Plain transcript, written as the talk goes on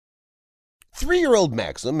3-year-old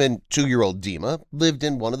Maxim and 2-year-old Dima lived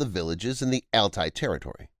in one of the villages in the Altai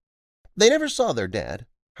territory. They never saw their dad.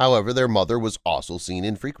 However, their mother was also seen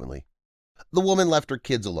infrequently. The woman left her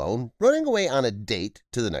kids alone, running away on a date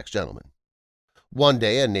to the next gentleman. One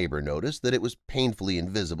day, a neighbor noticed that it was painfully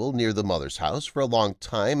invisible near the mother's house for a long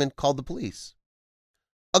time and called the police.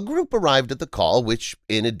 A group arrived at the call which,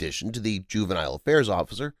 in addition to the juvenile affairs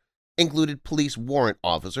officer, included police warrant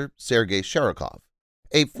officer Sergei Sharikov,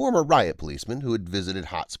 a former riot policeman who had visited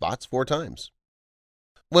hotspots 4 times.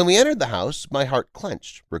 "When we entered the house, my heart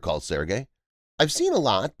clenched," recalls Sergei. "I've seen a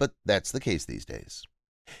lot, but that's the case these days."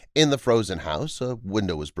 In the frozen house, a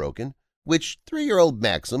window was broken, which 3-year-old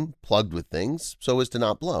Maxim plugged with things so as to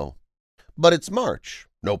not blow. But it's March.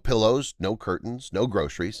 No pillows, no curtains, no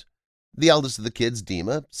groceries. The eldest of the kids,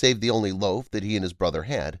 Dima, saved the only loaf that he and his brother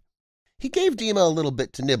had. He gave Dima a little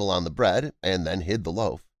bit to nibble on the bread and then hid the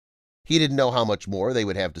loaf. He didn't know how much more they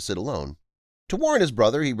would have to sit alone. To warn his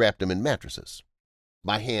brother, he wrapped him in mattresses.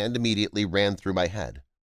 My hand immediately ran through my head.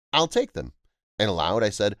 "I'll take them." And aloud I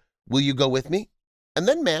said, "Will you go with me?" And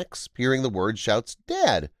then Max, hearing the word, shouts,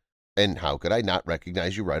 "Dad!" And how could I not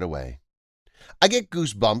recognize you right away? I get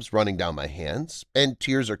goosebumps running down my hands, and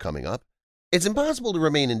tears are coming up. It's impossible to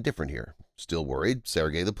remain indifferent here. Still worried,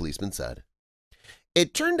 Sergei the policeman said.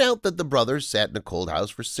 It turned out that the brothers sat in a cold house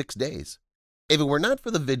for 6 days. If it were not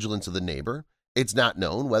for the vigilance of the neighbor, it's not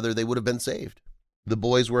known whether they would have been saved. The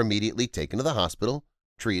boys were immediately taken to the hospital,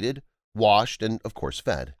 treated, washed, and of course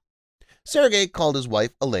fed. Sergei called his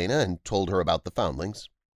wife Elena and told her about the foundlings.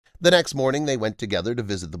 The next morning they went together to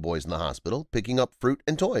visit the boys in the hospital, picking up fruit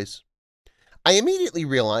and toys. "I immediately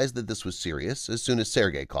realized that this was serious as soon as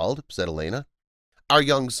Sergei called," said Elena. "Our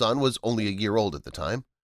young son was only a year old at the time,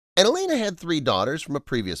 and Elena had 3 daughters from a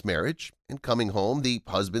previous marriage, and coming home the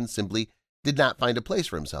husband simply did not find a place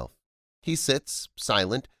for himself. He sits,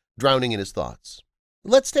 silent, drowning in his thoughts.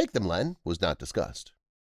 Let's take them, Len," was not discussed.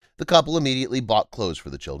 The couple immediately bought clothes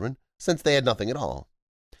for the children, since they had nothing at all.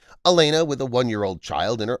 Elena, with a 1-year-old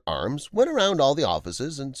child in her arms, went around all the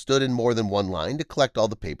offices and stood in more than one line to collect all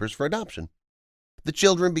the papers for adoption. The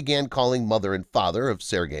children began calling mother and father of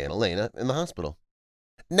Sergei and Elena in the hospital.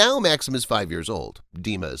 Now Maxim is 5 years old,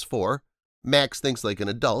 Dima is 4. Max thinks like an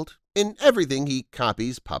adult. In everything he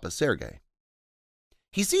copies Papa Sergei.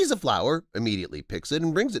 "He sees a flower, immediately picks it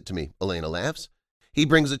and brings it to me," Elena laughs. "He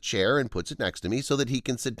brings a chair and puts it next to me so that he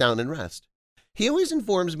can sit down and rest. He always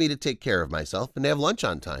informs me to take care of myself and have lunch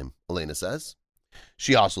on time," Elena says.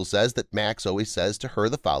 She also says that Max always says to her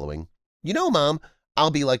the following, "You know, Mom,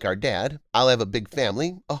 I'll be like our dad. I'll have a big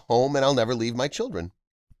family, a home, and I'll never leave my children."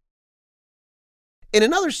 In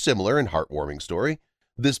another similar and heartwarming story,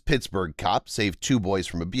 this Pittsburgh cop saved 2 boys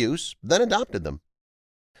from abuse, then adopted them.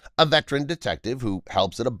 A veteran detective who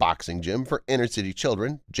helps at a boxing gym for inner-city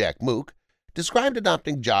children, Jack Mook, described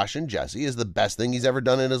adopting Josh and Jesse as the best thing he's ever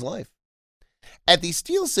done in his life. At the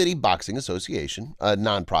Steel City Boxing Association, a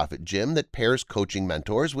nonprofit gym that pairs coaching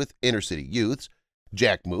mentors with inner-city youths,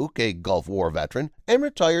 Jack Mook, a Gulf War veteran and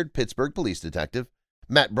retired Pittsburgh police detective,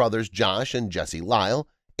 met brothers Josh and Jesse Lyle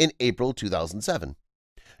in April 2007.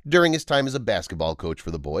 During his time as a basketball coach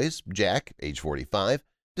for the boys, Jack, age 45,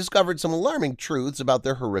 discovered some alarming truths about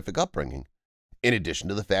their horrific upbringing. In addition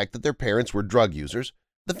to the fact that their parents were drug users,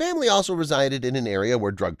 the family also resided in an area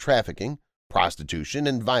where drug trafficking, prostitution,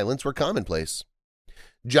 and violence were commonplace.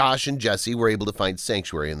 Josh and Jesse were able to find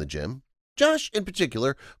sanctuary in the gym. Josh, in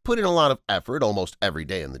particular, put in a lot of effort almost every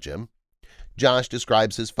day in the gym. Josh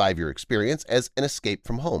describes his 5-year experience as an escape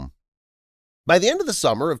from home. By the end of the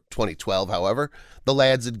summer of 2012, however, the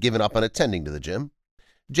lads had given up on attending to the gym.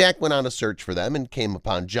 Jack went on a search for them and came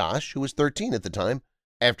upon Josh, who was 13 at the time,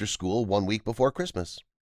 after school 1 week before Christmas.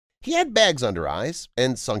 He had bags under eyes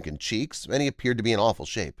and sunken cheeks, and he appeared to be in awful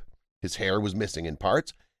shape. His hair was missing in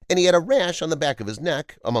parts, and he had a rash on the back of his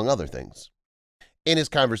neck, among other things. In his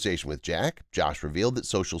conversation with Jack, Josh revealed that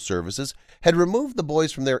social services had removed the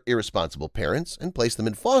boys from their irresponsible parents and placed them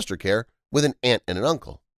in foster care with an aunt and an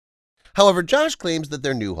uncle. However, Josh claims that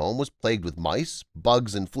their new home was plagued with mice,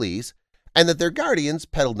 bugs, and fleas, and that their guardians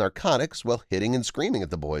peddled narcotics while hitting and screaming at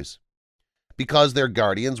the boys. Because their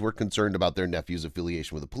guardians were concerned about their nephew's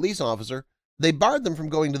affiliation with a police officer, they barred them from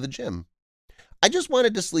going to the gym. "I just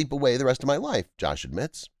wanted to sleep away the rest of my life," Josh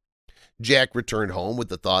admits. Jack returned home with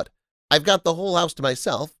the thought, "I've got the whole house to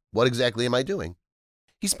myself. What exactly am I doing?"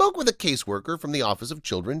 He spoke with a caseworker from the Office of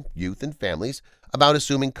Children, Youth, and Families about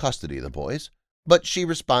assuming custody of the boys, but she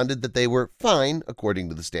responded that they were fine according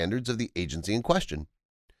to the standards of the agency in question.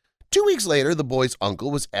 2 weeks later, the boy's uncle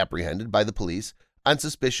was apprehended by the police on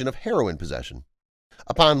suspicion of heroin possession.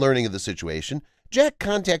 Upon learning of the situation, Jack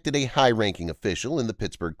contacted a high-ranking official in the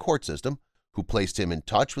Pittsburgh court system, who placed him in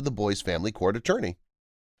touch with the boy's family court attorney.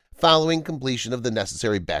 Following completion of the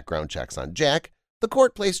necessary background checks on Jack, the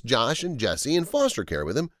court placed Josh and Jesse in foster care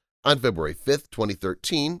with him on February 5,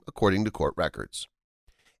 2013, according to court records.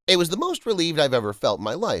 "It was the most relieved I've ever felt in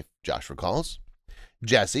my life," Josh recalls.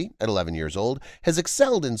 Jesse, at 11 years old, has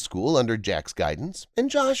excelled in school under Jack's guidance, and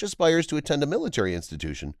Josh aspires to attend a military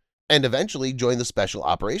institution and eventually join the Special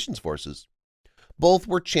Operations Forces. Both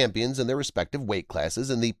were champions in their respective weight classes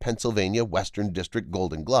in the Pennsylvania Western District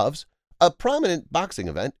Golden Gloves, a prominent boxing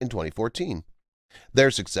event in 2014.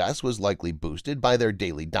 Their success was likely boosted by their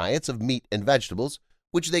daily diets of meat and vegetables,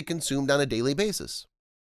 which they consumed on a daily basis.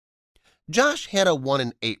 Josh had a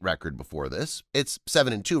 1-8 record before this. It's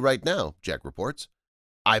 7-2 right now, Jack reports.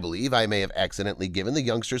 "I believe I may have accidentally given the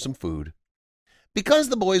youngster some food." Because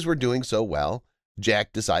the boys were doing so well,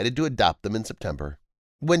 Jack decided to adopt them in September.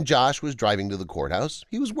 When Josh was driving to the courthouse,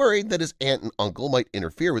 he was worried that his aunt and uncle might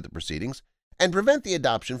interfere with the proceedings and prevent the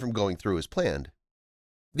adoption from going through as planned.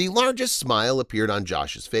 The largest smile appeared on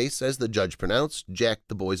Josh's face as the judge pronounced Jack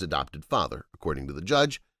the boy's adopted father. According to the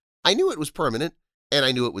judge, "I knew it was permanent, and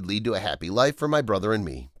I knew it would lead to a happy life for my brother and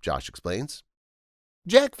me," Josh explains.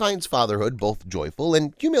 Jack finds fatherhood both joyful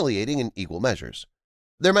and humiliating in equal measures.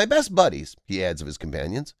 "They're my best buddies," he adds of his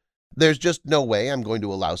companions. "There's just no way I'm going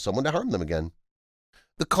to allow someone to harm them again."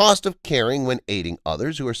 The cost of caring when aiding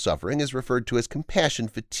others who are suffering is referred to as compassion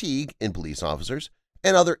fatigue in police officers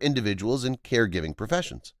and other individuals in caregiving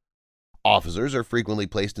professions. Officers are frequently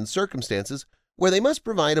placed in circumstances where they must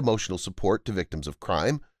provide emotional support to victims of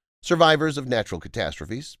crime, survivors of natural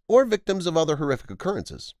catastrophes, or victims of other horrific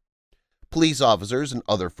occurrences. Police officers and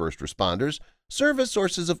other first responders serve as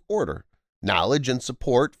sources of order, knowledge, and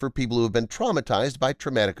support for people who have been traumatized by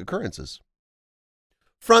traumatic occurrences.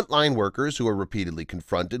 Frontline workers who are repeatedly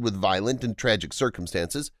confronted with violent and tragic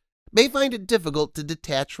circumstances may find it difficult to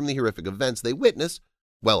detach from the horrific events they witness,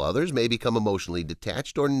 while others may become emotionally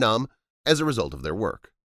detached or numb as a result of their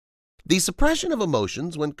work. The suppression of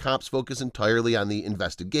emotions when cops focus entirely on the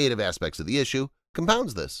investigative aspects of the issue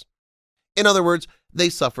compounds this. In other words, they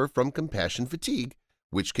suffer from compassion fatigue,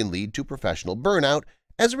 which can lead to professional burnout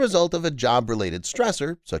as a result of a job-related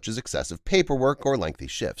stressor such as excessive paperwork or lengthy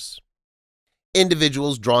shifts.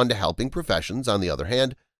 Individuals drawn to helping professions, on the other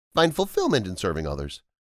hand, find fulfillment in serving others.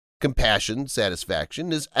 Compassion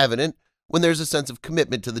satisfaction is evident when there's a sense of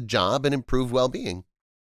commitment to the job and improved well-being.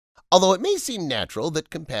 Although it may seem natural that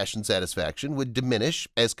compassion satisfaction would diminish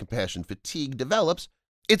as compassion fatigue develops,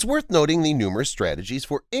 it's worth noting the numerous strategies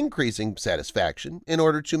for increasing satisfaction in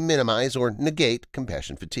order to minimize or negate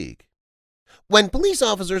compassion fatigue. When police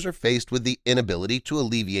officers are faced with the inability to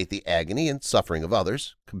alleviate the agony and suffering of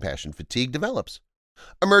others, compassion fatigue develops.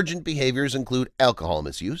 Emergent behaviors include alcohol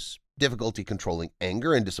misuse, difficulty controlling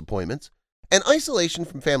anger and disappointments, and isolation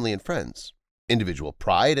from family and friends. Individual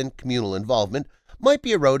pride and communal involvement might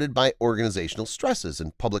be eroded by organizational stresses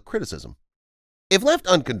and public criticism. If left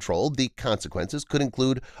uncontrolled, the consequences could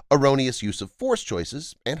include erroneous use of force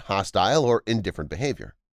choices and hostile or indifferent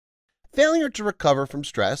behavior. Failure to recover from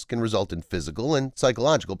stress can result in physical and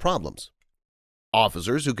psychological problems.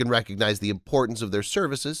 Officers who can recognize the importance of their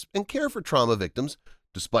services and care for trauma victims,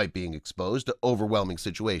 despite being exposed to overwhelming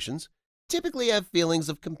situations, typically have feelings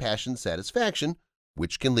of compassion satisfaction,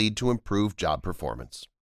 which can lead to improved job performance.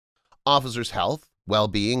 Officers' health,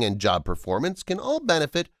 well-being, and job performance can all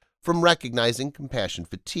benefit from recognizing compassion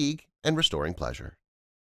fatigue and restoring pleasure.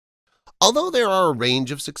 Although there are a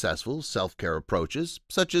range of successful self-care approaches,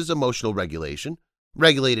 such as emotional regulation,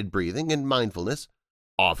 regulated breathing, and mindfulness,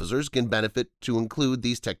 officers can benefit to include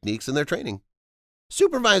these techniques in their training.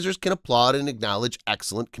 Supervisors can applaud and acknowledge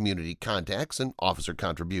excellent community contacts and officer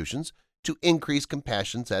contributions to increase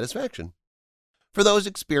compassion satisfaction. For those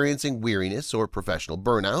experiencing weariness or professional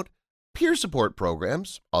burnout, peer support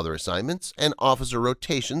programs, other assignments, and officer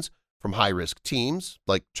rotations from high-risk teams,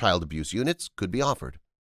 like child abuse units, could be offered.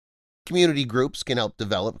 Community groups can help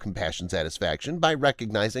develop compassion satisfaction by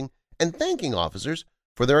recognizing and thanking officers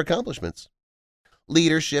for their accomplishments.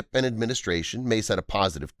 Leadership and administration may set a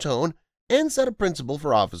positive tone and set a principle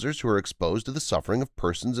for officers who are exposed to the suffering of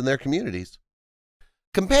persons in their communities.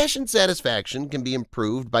 Compassion satisfaction can be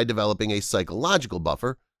improved by developing a psychological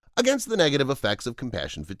buffer against the negative effects of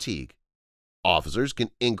compassion fatigue. Officers can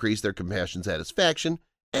increase their compassion satisfaction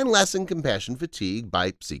and lessen compassion fatigue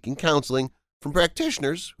by seeking counseling from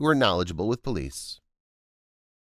practitioners who are knowledgeable with police.